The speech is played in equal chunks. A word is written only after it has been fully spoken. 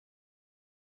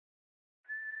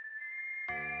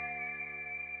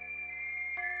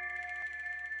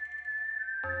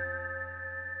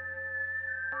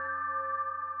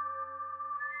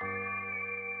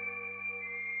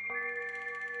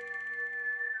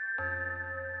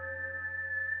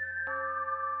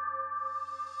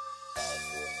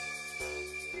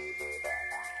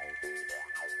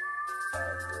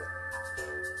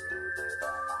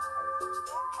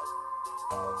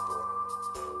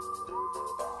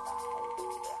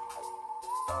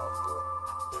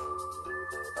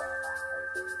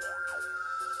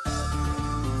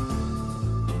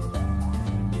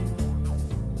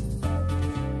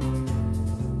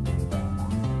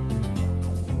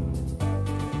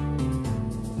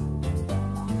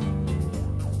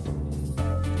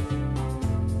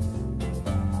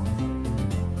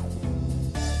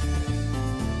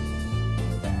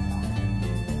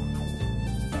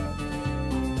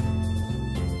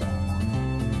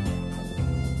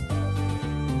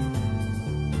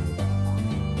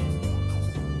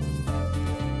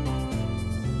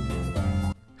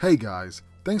Hey guys,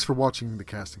 thanks for watching the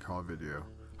casting call video.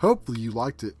 Hopefully you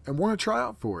liked it and want to try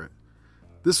out for it.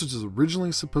 This was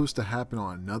originally supposed to happen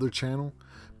on another channel,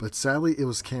 but sadly it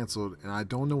was cancelled and I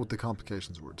don't know what the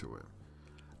complications were to it.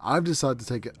 I've decided to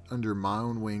take it under my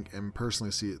own wing and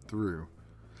personally see it through.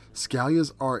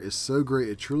 Skailla's art is so great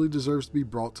it truly deserves to be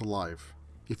brought to life.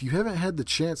 If you haven't had the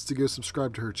chance to go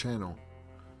subscribe to her channel,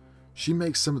 she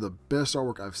makes some of the best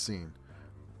artwork I've seen.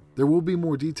 There will be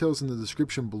more details in the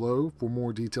description below for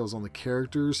more details on the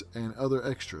characters and other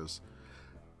extras.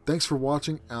 Thanks for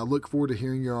watching and I look forward to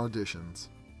hearing your auditions.